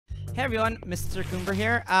Hey everyone, Mr. Coomber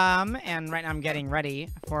here, and right now I'm getting ready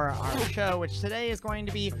for our show, which today is going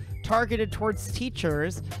to be targeted towards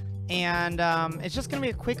teachers, and it's just going to be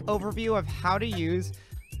a quick overview of how to use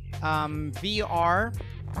VR,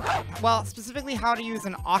 well, specifically how to use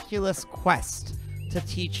an Oculus Quest to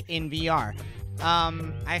teach in VR.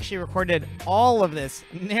 I actually recorded all of this,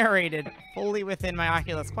 narrated fully within my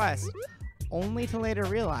Oculus Quest, only to later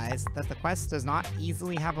realize that the Quest does not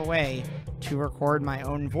easily have a way to record my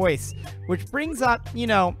own voice, which brings up, you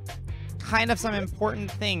know, kind of some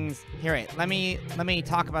important things. Here, wait, let me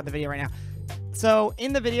talk about the video right now. So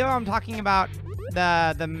in the video, I'm talking about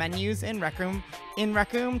the menus in RecRoom. In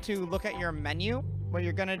RecRoom, to look at your menu, what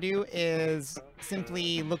you're gonna do is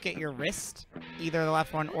simply look at your wrist, either the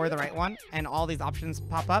left one or the right one, and all these options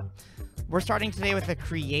pop up. We're starting today with the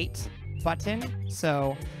Create button,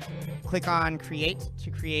 so click on Create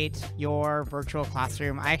to create your virtual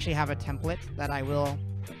classroom. I actually have a template that I will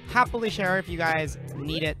happily share if you guys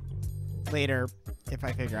need it later, if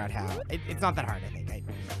I figure out how. It's not that hard, I think.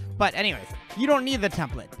 But anyways, you don't need the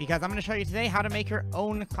template, because I'm going to show you today how to make your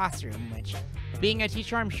own classroom, which, being a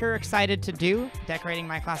teacher, I'm sure excited to do. Decorating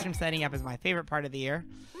my classroom, setting up is my favorite part of the year.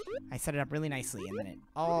 I set it up really nicely, and then it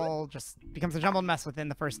all just becomes a jumbled mess within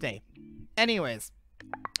the first day. Anyways,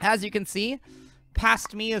 as you can see,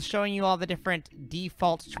 past me is showing you all the different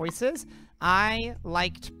default choices. I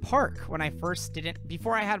liked Park when I first did it.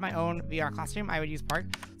 Before I had my own VR classroom, I would use Park.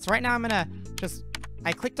 So right now I'm gonna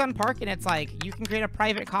I clicked on Park, and it's like, you can create a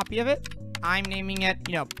private copy of it. I'm naming it,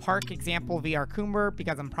 you know, Park Example VR Coomber,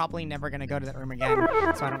 because I'm probably never gonna go to that room again,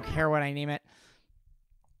 so I don't care what I name it.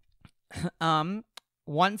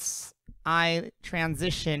 Once I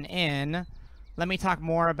transition in, let me talk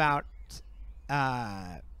more about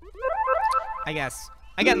I guess,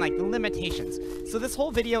 again, like the limitations. So this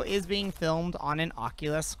whole video is being filmed on an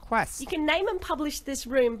Oculus Quest. You can name and publish this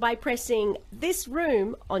room by pressing this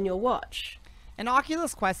room on your watch. An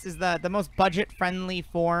Oculus Quest is the most budget-friendly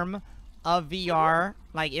form of VR,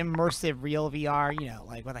 like immersive real VR, you know,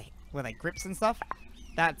 like with like grips and stuff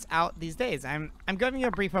that's out these days. I'm giving you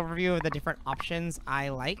a brief overview of the different options I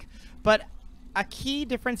like, but a key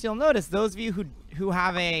difference you'll notice, those of you who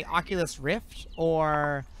have a Oculus Rift,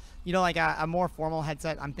 or you know, like a more formal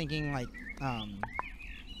headset, I'm thinking like I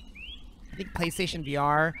think PlayStation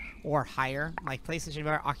VR or higher, like PlayStation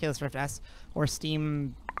VR, Oculus Rift S, or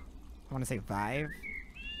Steam, I want to say Vive.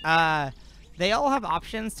 They all have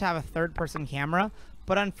options to have a third-person camera,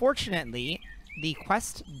 but unfortunately the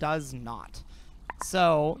Quest does not.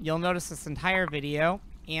 So you'll notice this entire video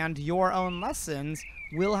and your own lessons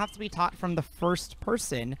will have to be taught from the first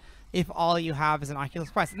person if all you have is an Oculus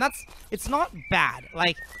Quest. And it's not bad.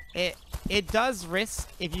 Like, it does risk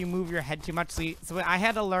if you move your head too much. So I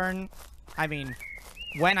had to learn, I mean,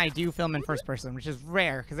 when I do film in first person, which is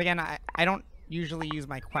rare, because again, I don't usually use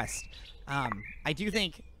my Quest. I do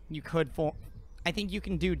think you could I think you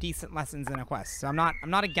can do decent lessons in a Quest. So I'm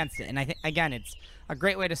not against it. And I think, again, it's a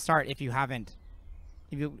great way to start if you haven't,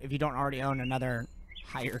 if you don't already own another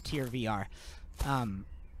higher tier VR.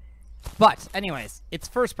 But anyways, it's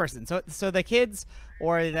first person, so the kids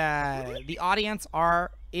or the audience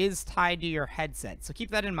is tied to your headset, so keep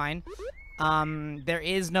that in mind. There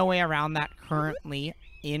is no way around that currently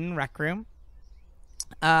in RecRoom.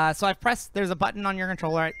 So I've pressed, there's a button on your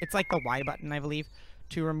controller, it's like the Y button, I believe,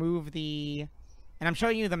 to remove and I'm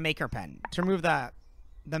showing you the maker pen to remove the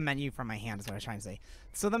menu from my hand, is what I was trying to say.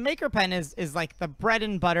 So the maker pen is like the bread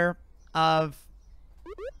and butter of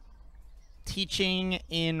teaching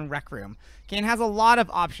in RecRoom. Okay, it has a lot of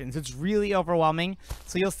options. It's really overwhelming.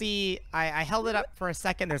 So you'll see, I held it up for a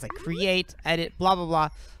second. There's like create, edit, blah, blah, blah.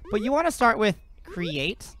 But you want to start with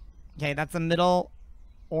create. Okay, that's the middle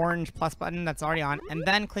orange plus button that's already on. And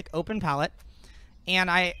then click open palette. And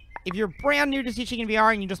if you're brand new to teaching in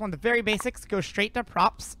VR and you just want the very basics, go straight to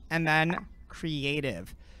props and then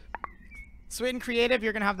creative. So in creative,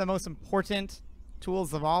 you're going to have the most important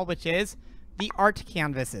tools of all, which is the art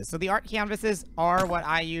canvases. So the art canvases are what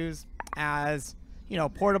I use as, you know,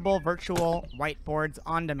 portable virtual whiteboards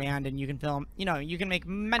on demand, and you can film, you know, you can make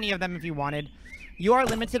many of them if you wanted. You are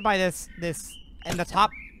limited by this in the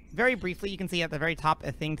top, very briefly, you can see at the very top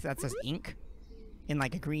a thing that says ink in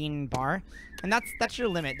like a green bar, and that's your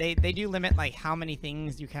limit. They do limit like how many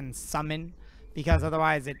things you can summon, because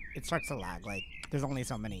otherwise it starts to lag. Like, there's only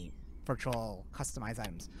so many virtual customized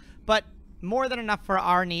items, but more than enough for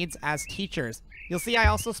our needs as teachers. You'll see I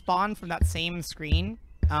also spawned from that same screen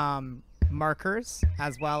markers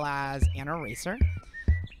as well as an eraser.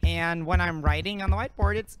 And when I'm writing on the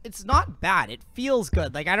whiteboard, it's not bad. It feels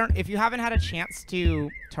good. Like, if you haven't had a chance to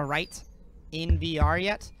write in VR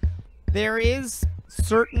yet, there is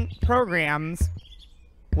certain programs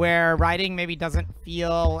where writing maybe doesn't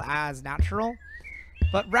feel as natural.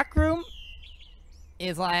 But RecRoom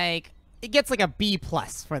is like, it gets like a B+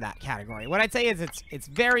 for that category. What I'd say is it's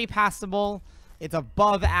very passable. It's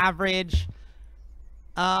above average.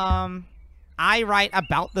 I write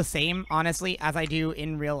about the same, honestly, as I do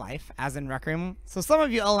in real life, as in RecRoom. So some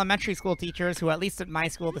of you elementary school teachers, who at least at my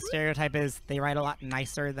school, the stereotype is they write a lot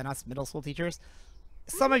nicer than us middle school teachers.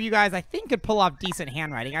 Some of you guys, I think, could pull off decent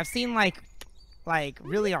handwriting. I've seen like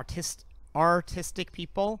really artistic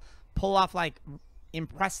people pull off like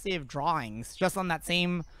impressive drawings just on that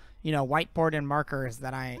same, you know, whiteboard and markers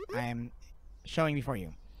that I am showing before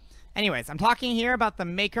you. Anyways, I'm talking here about the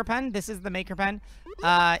Maker Pen. This is the Maker Pen.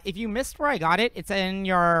 If you missed where I got it, it's in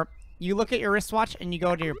your, you look at your wristwatch and you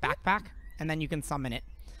go to your backpack and then you can summon it.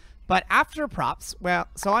 But after props, well,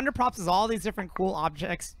 so under props is all these different cool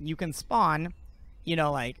objects you can spawn, you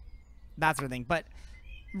know, like that sort of thing. But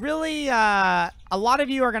really, a lot of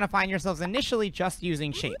you are going to find yourselves initially just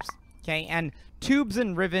using shapes, okay? And tubes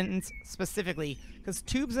and ribbons specifically, because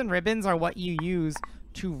tubes and ribbons are what you use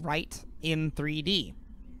to write in 3D.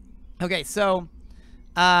 Okay, so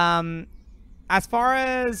as far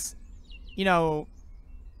as, you know,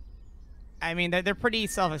 I mean, they're pretty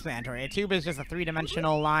self-explanatory. A tube is just a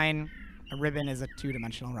 3-dimensional line. A ribbon is a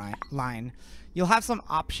 2-dimensional line. You'll have some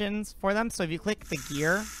options for them. So if you click the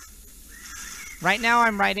gear, right now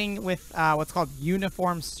I'm writing with what's called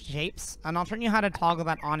uniform shapes, and I'll turn you how to toggle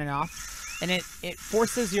that on and off. And it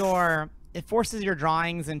forces your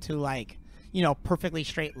drawings into, like, you know, perfectly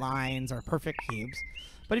straight lines or perfect cubes.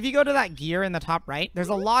 But if you go to that gear in the top right, there's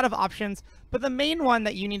a lot of options. But the main one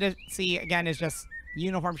that you need to see, again, is just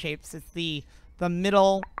uniform shapes. It's the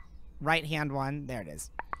middle right-hand one. There it is.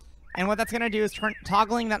 And what that's going to do is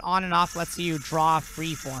toggling that on and off lets you draw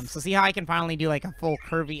freeform. So see how I can finally do like a full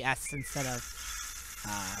curvy S instead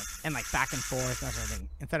of, and like back and forth, that sort of thing,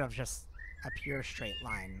 instead of just a pure straight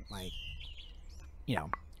line, like, you know,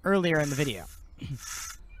 earlier in the video.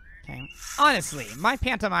 Okay. Honestly, my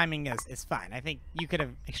pantomiming is fine. I think you could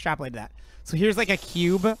have extrapolated that. So here's like a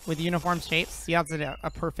cube with uniform shapes. See how it's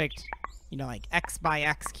a perfect, you know, like X by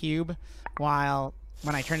X cube. While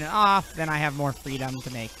when I turn it off, then I have more freedom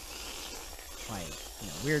to make, like, you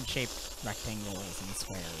know, weird shaped rectangles and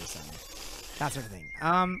squares and that sort of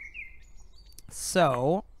thing.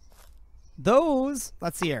 So those,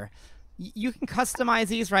 let's see here. You can customize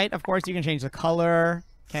these, right? Of course, you can change the color.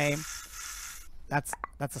 Okay.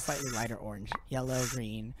 That's a slightly lighter orange, yellow,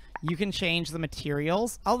 green. You can change the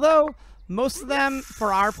materials, although most of them,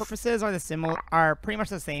 for our purposes, are pretty much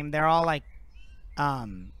the same. They're all like,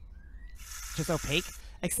 just opaque,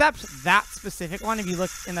 except that specific one. If you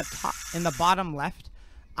look in the bottom left,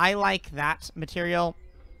 I like that material.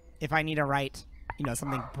 If I need to write, you know,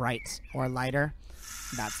 something bright or lighter,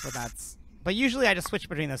 that's. But usually I just switch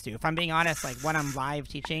between those two. If I'm being honest, like when I'm live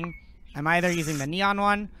teaching, I'm either using the neon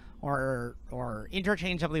one or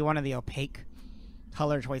interchangeably one of the opaque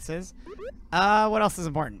color choices. What else is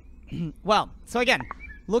important? Well, so again,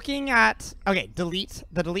 looking at, okay, delete.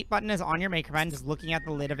 The delete button is on your Maker Pen, just looking at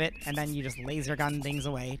the lid of it, and then you just laser gun things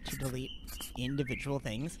away to delete individual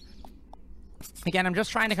things. Again, I'm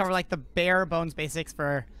just trying to cover like the bare bones basics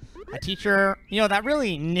for a teacher, you know, that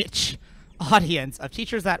really niche audience of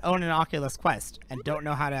teachers that own an Oculus Quest and don't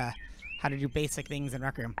know how to do basic things in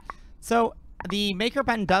RecRoom. So the Maker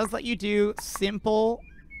Pen does let you do simple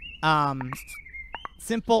undo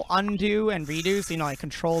and redo, so, you know, like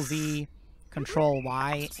Control Z, Control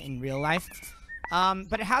Y in real life.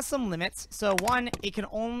 But it has some limits. So one, it can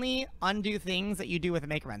only undo things that you do with the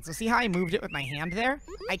Maker Pen. So see how I moved it with my hand there?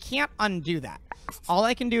 I can't undo that. All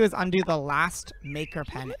I can do is undo the last Maker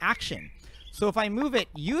Pen action. So if I move it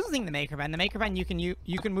using the Maker Pen, you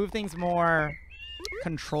can move things more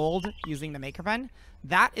controlled using the Maker Pen.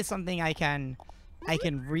 That is something I can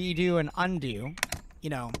redo and undo, you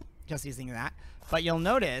know, just using that. But you'll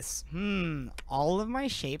notice, all of my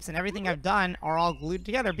shapes and everything I've done are all glued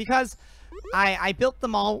together because I built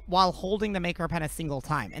them all while holding the Maker Pen a single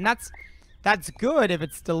time. And that's good if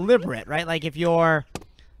it's deliberate, right? Like if you're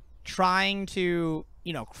trying to,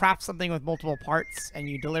 you know, craft something with multiple parts and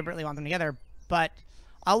you deliberately want them together. But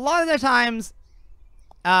a lot of the times,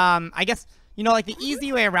 I guess, you know, like the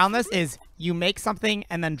easy way around this is you make something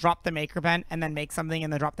and then drop the Maker Pen and then make something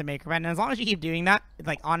and then drop the Maker Pen. And as long as you keep doing that, it's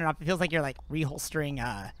like on and off, it feels like you're like reholstering,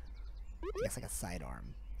 I guess like a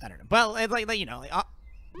sidearm. I don't know. But it's like you know, like,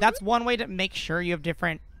 that's one way to make sure you have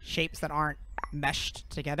different shapes that aren't meshed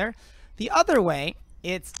together. The other way,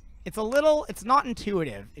 it's not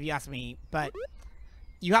intuitive if you ask me, but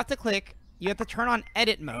you have to turn on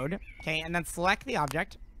edit mode, okay, and then select the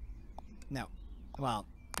object. No. Well,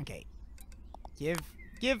 okay.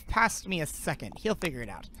 Give past me a second. He'll figure it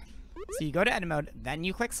out. So you go to edit mode, then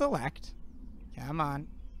you click select. Come on.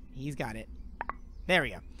 He's got it. There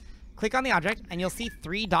we go. Click on the object, and you'll see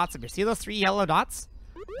 3 dots up here. See those 3 yellow dots?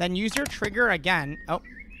 Then use your trigger again. Oh,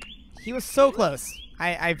 he was so close.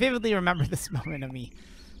 I vividly remember this moment of me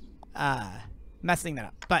messing that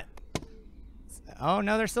up. But, oh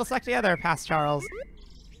no, they're still stuck together, past Charles.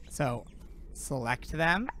 So, select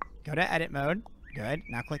them. Go to edit mode. Good.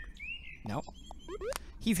 Now click. Nope.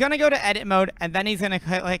 He's going to go to edit mode, and then he's going to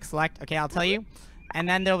click select. Okay, I'll tell you. And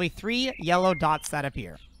then there'll be 3 yellow dots that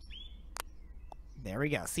appear. There we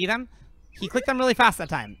go. See them? He clicked them really fast that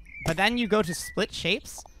time. But then you go to split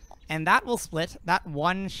shapes, and that will split that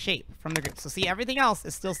one shape from the group. So see, everything else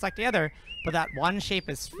is still stuck together, but that one shape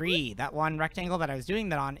is free. That one rectangle that I was doing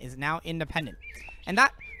that on is now independent. And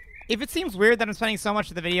that, if it seems weird that I'm spending so much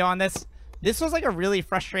of the video on this, this was like a really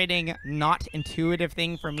frustrating, not intuitive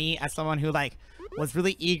thing for me as someone who like was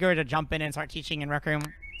really eager to jump in and start teaching in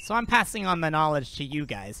RecRoom. So I'm passing on the knowledge to you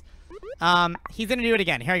guys. He's gonna do it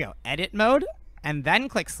again. Here we go. Edit mode, and then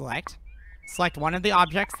click select. Select one of the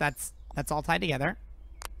objects that's all tied together.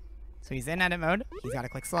 So he's in edit mode. He's got to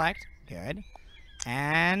click select. Good.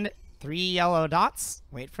 And 3 yellow dots.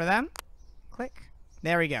 Wait for them. Click.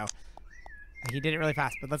 There we go. He did it really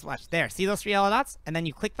fast, but let's watch. There. See those 3 yellow dots? And then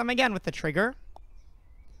you click them again with the trigger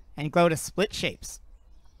and go to split shapes.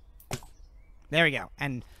 There we go.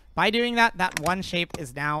 And by doing that, that one shape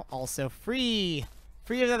is now also free.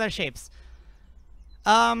 Free of the other shapes.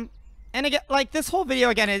 And again, like, this whole video,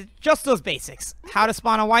 again, is just those basics. How to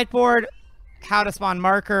spawn a whiteboard, how to spawn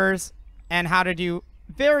markers, and how to do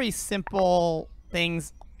very simple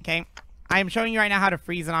things, okay? I'm showing you right now how to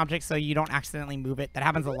freeze an object so you don't accidentally move it. That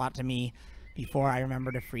happens a lot to me before I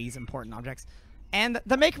remember to freeze important objects. And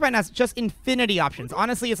the Maker Pen has just infinity options.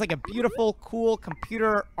 Honestly, it's like a beautiful, cool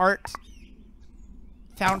computer art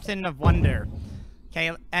fountain of wonder.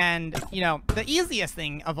 Okay, and, you know, the easiest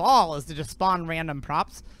thing of all is to just spawn random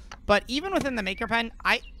props. But even within the Maker Pen,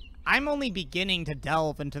 I'm only beginning to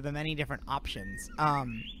delve into the many different options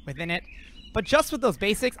within it. But just with those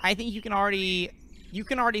basics, I think you can already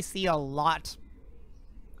see a lot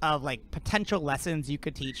of like potential lessons you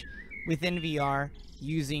could teach within VR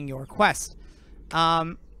using your Quest.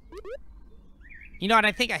 You know what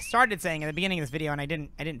I think I started saying at the beginning of this video and I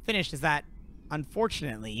didn't finish is that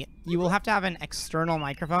unfortunately you will have to have an external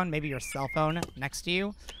microphone, maybe your cell phone next to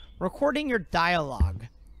you, recording your dialogue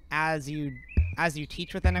as you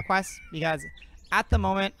teach within a Quest, because at the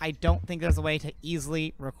moment I don't think there's a way to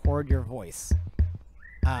easily record your voice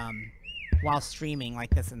while streaming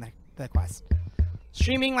like this in the Quest.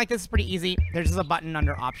 Streaming like this is pretty easy. There's just a button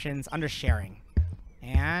under options under sharing,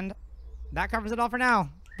 and that covers it all for now.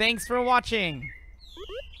 Thanks for watching.